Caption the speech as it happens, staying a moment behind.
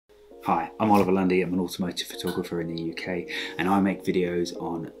Hi, I'm Oliver Lundy. I'm an automotive photographer in the UK, and I make videos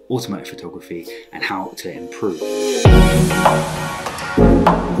on automotive photography and how to improve.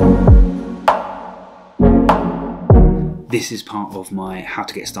 This is part of my how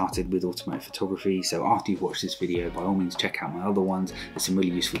to get started with automotive photography, so after you've watched this video, by all means check out my other ones. There's some really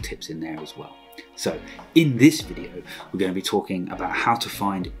useful tips in there as well. So in this video, we're going to be talking about how to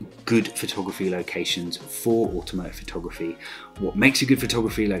find good photography locations for automotive photography, what makes a good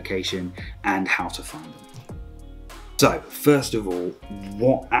photography location, and how to find them. So first of all,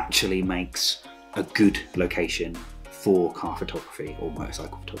 what actually makes a good location for car photography or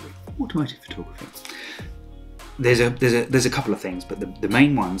motorcycle photography, automotive photography? There's a couple of things, but the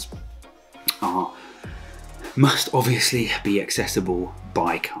main ones are must obviously be accessible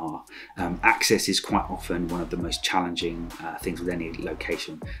by car. Access is quite often one of the most challenging things with any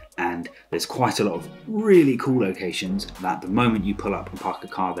location, and there's quite a lot of really cool locations that the moment you pull up and park a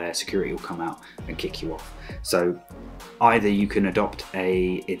car there, security will come out and kick you off. So either you can adopt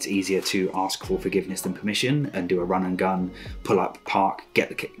it's easier to ask for forgiveness than permission and do a run and gun, pull up, park, get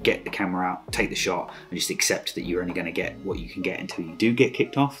the camera out, take the shot, and just accept that you're only going to get what you can get until you do get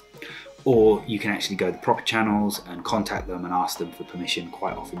kicked off. Or you can actually go the proper channels and contact them and ask them for permission.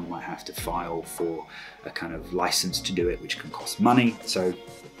 Quite often you might have to file for a kind of license to do it, which can cost money. So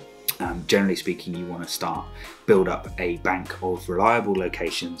generally speaking, you want to build up a bank of reliable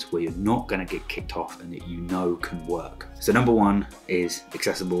locations where you're not going to get kicked off and that you know can work. So number one is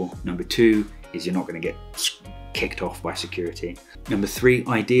accessible. Number two is you're not going to get kicked off by security. Number three,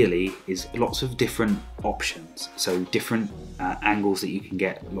 ideally, is lots of different options. So different angles that you can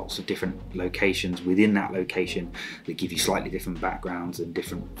get, lots of different locations within that location that give you slightly different backgrounds and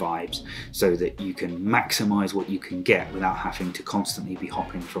different vibes, so that you can maximize what you can get without having to constantly be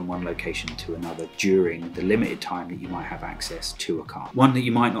hopping from one location to another during the limited time that you might have access to a car. One that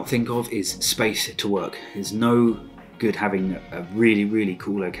you might not think of is space to work. There's no good having a really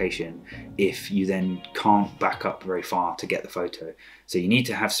cool location if you then can't back up very far to get the photo. So you need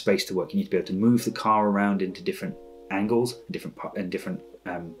to have space to work. You need to be able to move the car around into different angles and different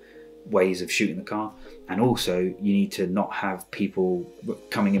ways of shooting the car, and also you need to not have people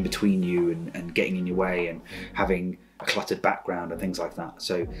coming in between you and getting in your way and having a cluttered background and things like that.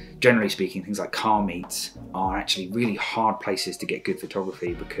 So generally speaking, things like car meets are actually really hard places to get good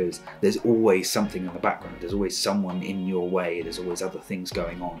photography, because there's always something in the background, there's always someone in your way, there's always other things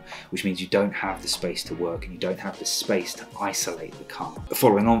going on, which means you don't have the space to work and you don't have the space to isolate the car.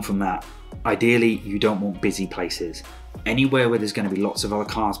 Following on from that, ideally you don't want busy places. Anywhere where there's going to be lots of other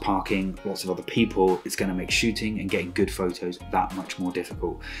cars parking, lots of other people, it's going to make shooting and getting good photos that much more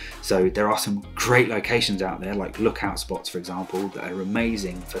difficult. So there are some great locations out there, like lookout spots for example, that are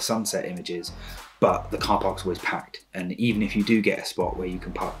amazing for sunset images, but the car park's always packed. And even if you do get a spot where you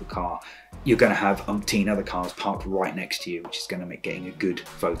can park the car, you're going to have umpteen other cars parked right next to you, which is going to make getting a good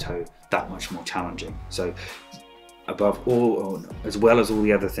photo that much more challenging. So above all, or as well as all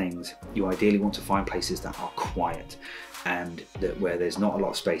the other things, you ideally want to find places that are quiet and where there's not a lot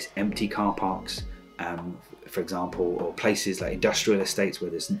of space. Empty car parks, for example, or places like industrial estates where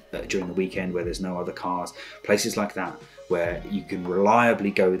there's during the weekend where there's no other cars, places like that where you can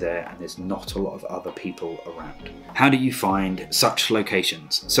reliably go there and there's not a lot of other people around. How do you find such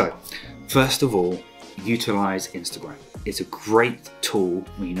locations? So first of all, utilize Instagram. It's a great tool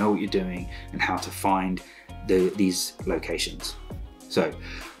when you know what you're doing and how to find these locations. So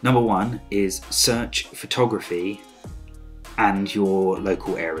number one is search photography and your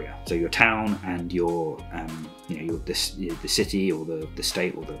local area, so your town and your the city or the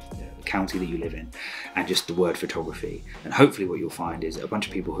state or the county that you live in, and just the word photography. And hopefully what you'll find is a bunch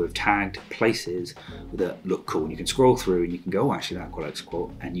of people who have tagged places that look cool. You can scroll through and you can go, oh, actually that looks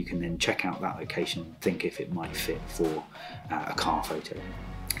cool, and you can then check out that location and think if it might fit for a car photo.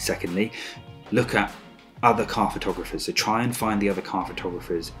 Secondly, look at other car photographers. So try and find the other car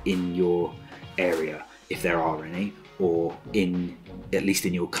photographers in your area, if there are any, or at least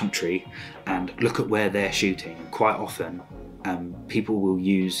in your country, and look at where they're shooting. And quite often people will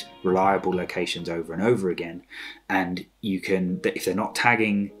use reliable locations over and over again, and you can, if they're not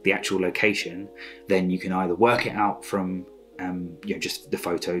tagging the actual location, then you can either work it out from just the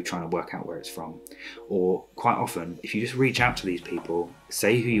photo, trying to work out where it's from, or quite often if you just reach out to these people,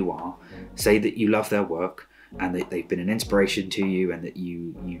 say who you are, say that you love their work and that they've been an inspiration to you and that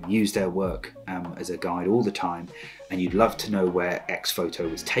you use their work as a guide all the time, and you'd love to know where X photo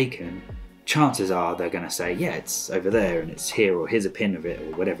was taken, chances are they're going to say, yeah, it's over there and it's here, or here's a pin of it,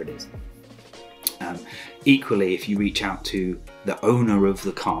 or whatever it is. Equally, if you reach out to the owner of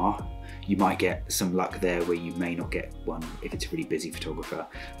the car, you might get some luck there where you may not get one. If it's a really busy photographer,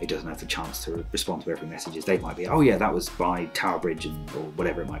 it doesn't have the chance to respond to every message. They might be, oh yeah, that was by Tower Bridge, or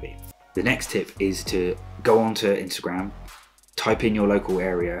whatever it might be. The next tip is to go onto Instagram, type in your local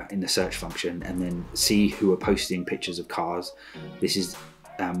area in the search function, and then see who are posting pictures of cars. This is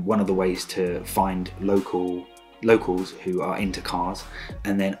one of the ways to find locals who are into cars,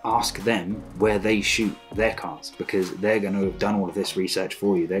 and then ask them where they shoot their cars, because they're going to have done all of this research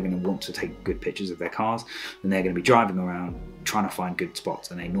for you. They're going to want to take good pictures of their cars, and they're going to be driving around trying to find good spots,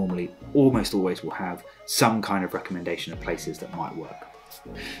 and they normally almost always will have some kind of recommendation of places that might work.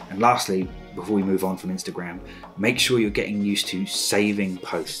 And lastly, before we move on from Instagram, make sure you're getting used to saving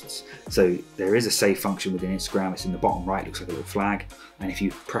posts. So there is a save function within Instagram. It's in the bottom right, looks like a little flag. And if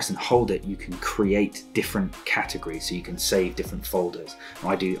you press and hold it, you can create different categories, so you can save different folders.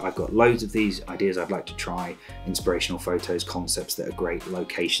 I've got loads of these ideas I'd like to try: inspirational photos, concepts that are great,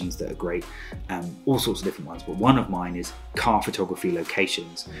 locations that are great, all sorts of different ones. But one of mine is car photography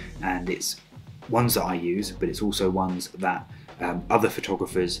locations, and it's ones that I use, but it's also ones that other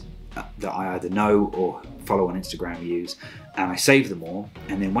photographers that I either know or follow on Instagram use, and I save them all.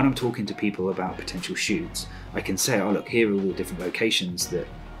 And then when I'm talking to people about potential shoots, I can say, oh look, here are all the different locations that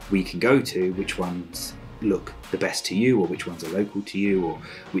we can go to, which ones look the best to you, or which ones are local to you, or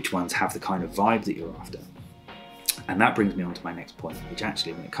which ones have the kind of vibe that you're after. And that brings me on to my next point, which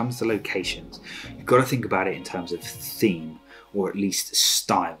actually, when it comes to locations, you've got to think about it in terms of theme, or at least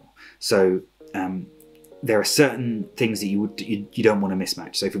style. So there are certain things that you don't want to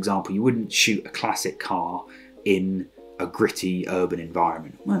mismatch. So for example, you wouldn't shoot a classic car in a gritty urban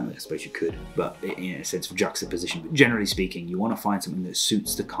environment. Well, I suppose you could, but in a sense of juxtaposition. But generally speaking, you want to find something that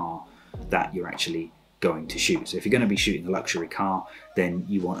suits the car that you're actually going to shoot. So if you're going to be shooting a luxury car, then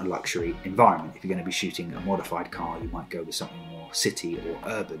you want a luxury environment. If you're going to be shooting a modified car, you might go with something more city or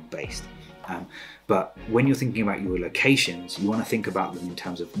urban based. But when you're thinking about your locations, you want to think about them in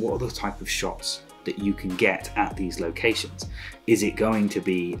terms of what are the type of shots that you can get at these locations. Is it going to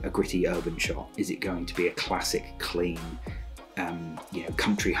be a gritty urban shot? Is it going to be a classic, clean,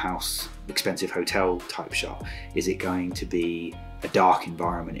 country house, expensive hotel type shot? Is it going to be a dark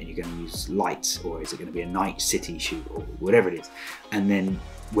environment and you're going to use lights, or is it going to be a night city shoot, or whatever it is? And then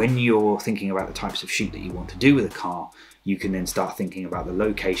when you're thinking about the types of shoot that you want to do with a car, you can then start thinking about the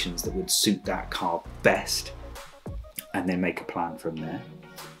locations that would suit that car best, and then make a plan from there.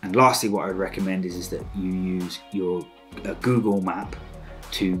 And lastly, what I would recommend is that you use your Google map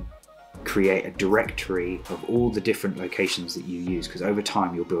to create a directory of all the different locations that you use, because over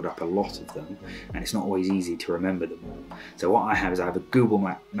time you'll build up a lot of them and it's not always easy to remember them all. So what I have is I have a Google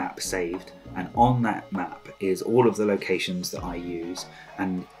map saved, and on that map is all of the locations that I use,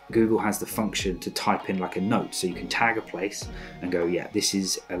 and Google has the function to type in like a note, so you can tag a place and go, yeah, this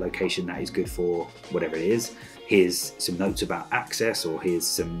is a location that is good for whatever it is. Here's some notes about access, or here's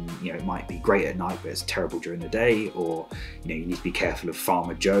some, it might be great at night but it's terrible during the day, or you need to be careful of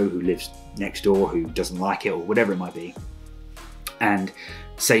Farmer Joe who lives next door who doesn't like it, or whatever it might be. And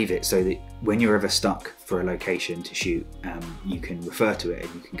save it so that when you're ever stuck for a location to shoot, you can refer to it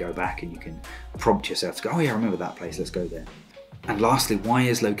and you can go back and you can prompt yourself to go, oh yeah, I remember that place, let's go there. And lastly, why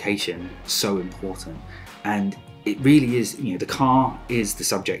is location so important? And it really is, the car is the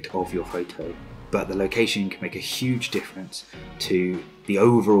subject of your photo, but the location can make a huge difference to the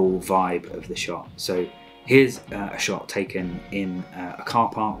overall vibe of the shot. So here's a shot taken in a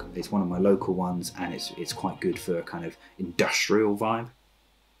car park. It's one of my local ones, and it's quite good for a kind of industrial vibe.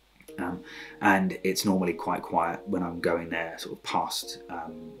 And it's normally quite quiet when I'm going there, sort of past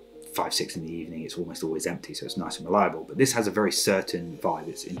 5, 6 in the evening. It's almost always empty, so it's nice and reliable. But this has a very certain vibe.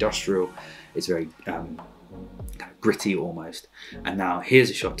 It's industrial, it's very kind of gritty almost. And now here's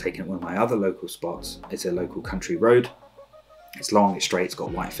a shot taken at one of my other local spots. It's a local country road. It's long, it's straight, it's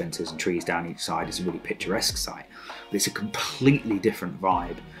got white fences and trees down each side. It's a really picturesque site, but it's a completely different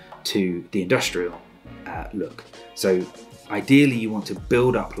vibe to the industrial look. So ideally you want to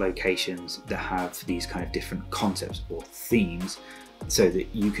build up locations that have these kind of different concepts or themes, so that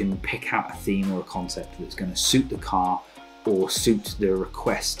you can pick out a theme or a concept that's going to suit the car or suit the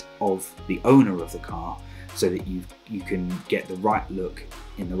request of the owner of the car, so that you can get the right look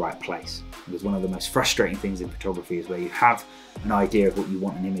in the right place. Because one of the most frustrating things in photography is where you have an idea of what you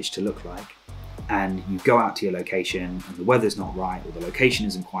want an image to look like, and you go out to your location and the weather's not right, or the location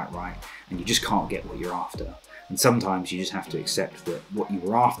isn't quite right, and you just can't get what you're after. And sometimes you just have to accept that what you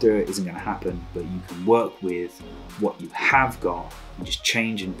were after isn't going to happen, but you can work with what you have got and just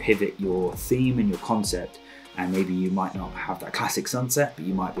change and pivot your theme and your concept. And maybe you might not have that classic sunset, but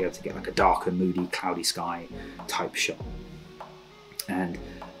you might be able to get like a darker, moody, cloudy sky type shot. And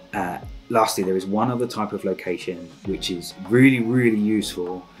Lastly, there is one other type of location which is really, really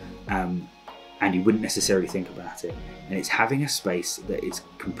useful, and you wouldn't necessarily think about it, and it's having a space that is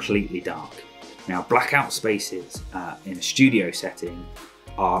completely dark. Now, blackout spaces in a studio setting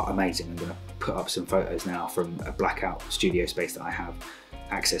are amazing. I'm going to put up some photos now from a blackout studio space that I have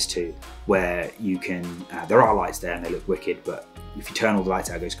access to, where you can, there are lights there and they look wicked, but if you turn all the lights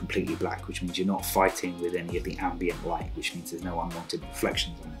out, it goes completely black, which means you're not fighting with any of the ambient light, which means there's no unwanted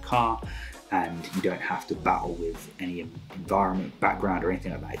reflections on the car, and you don't have to battle with any environment, background, or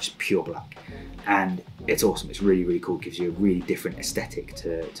anything like that. It's just pure black, and it's awesome. It's really, really cool. It gives you a really different aesthetic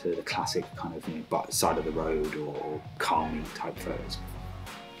to the classic kind of, you know, side of the road or calming type photos.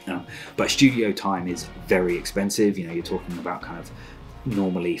 But studio time is very expensive. You know, you're talking about kind of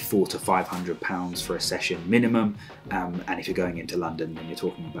normally £400 to £500 for a session minimum, and if you're going into London, then you're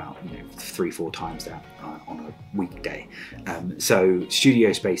talking about, you know, 3-4 times that on a weekday. So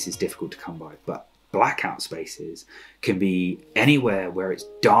studio space is difficult to come by, but blackout spaces can be anywhere where it's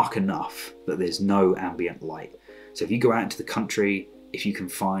dark enough that there's no ambient light. So if you go out into the country, if you can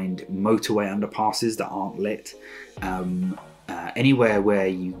find motorway underpasses that aren't lit, anywhere where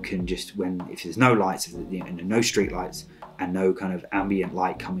you can just, if there's no lights, you know, no street lights and no kind of ambient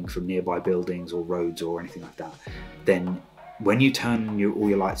light coming from nearby buildings or roads or anything like that, then when you turn all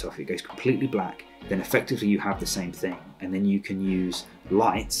your lights off, it goes completely black. Then effectively you have the same thing, and then you can use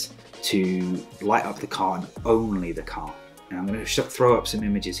lights to light up the car and only the car. And I'm going to throw up some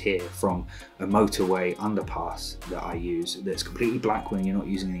images here from a motorway underpass that I use that's completely black when you're not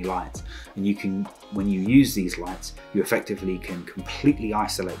using any lights. And you can, when you use these lights, you effectively can completely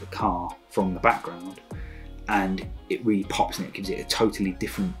isolate the car from the background, and it really pops and it gives it a totally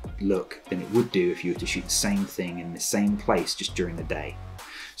different look than it would do if you were to shoot the same thing in the same place just during the day.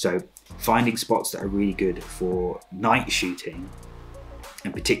 So finding spots that are really good for night shooting,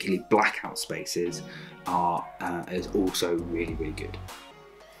 and particularly blackout spaces, is also really, really good.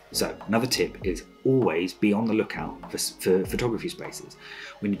 So another tip is always be on the lookout for photography spaces.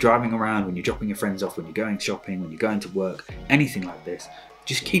 When you're driving around, when you're dropping your friends off, when you're going shopping, when you're going to work, anything like this,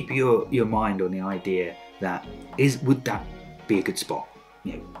 just keep your mind on the idea that would that be a good spot?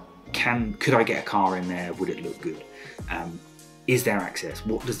 You know, could I get a car in there? Would it look good? Is there access?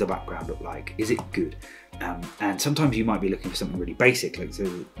 What does the background look like? Is it good? And sometimes you might be looking for something really basic. Like, so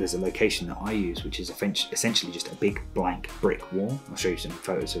there's a location that I use, which is essentially just a big blank brick wall. I'll show you some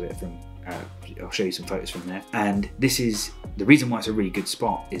photos of it from. I'll show you some photos from there. And this is the reason why it's a really good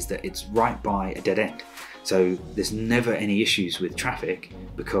spot, is that it's right by a dead end. So there's never any issues with traffic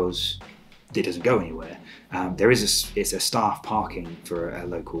because it doesn't go anywhere. It's a staff parking for a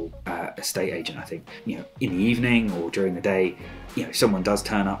local estate agent, I think. You know, in the evening or during the day, you know, if someone does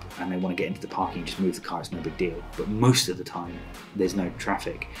turn up and they want to get into the parking, just move the car, it's no big deal. But most of the time, there's no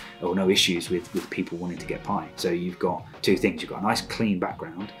traffic or no issues with people wanting to get by. So you've got two things. You've got a nice clean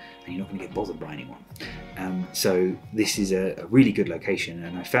background and you're not going to get bothered by anyone. So this is a really good location,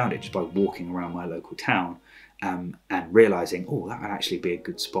 and I found it just by walking around my local town and realizing, oh, that would actually be a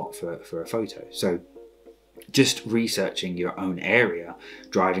good spot for a photo. So just researching your own area,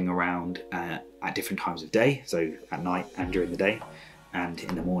 driving around at different times of day, so at night and during the day, and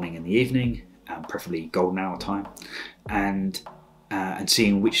in the morning and the evening, preferably golden hour time, and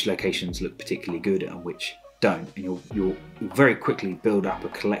seeing which locations look particularly good and which don't, and you'll very quickly build up a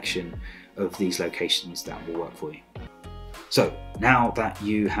collection of these locations that will work for you. So now that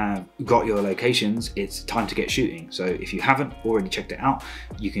you have got your locations, it's time to get shooting. So if you haven't already checked it out,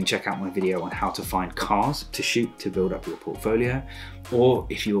 you can check out my video on how to find cars to shoot to build up your portfolio. Or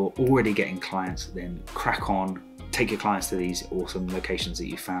if you're already getting clients, then crack on, take your clients to these awesome locations that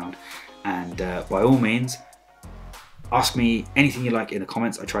you found. And by all means, ask me anything you like in the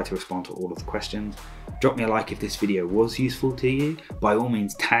comments. I try to respond to all of the questions. Drop me a like if this video was useful to you. By all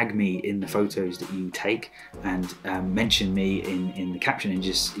means, tag me in the photos that you take, and mention me in the caption, and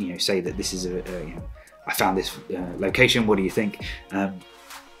just, you know, say that this is I found this location. What do you think?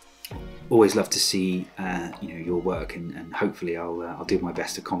 Always love to see you know, your work, and hopefully I'll do my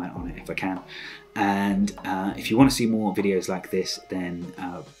best to comment on it if I can. And if you want to see more videos like this, then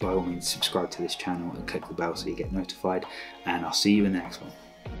by all means subscribe to this channel and click the bell so you get notified, and I'll see you in the next one.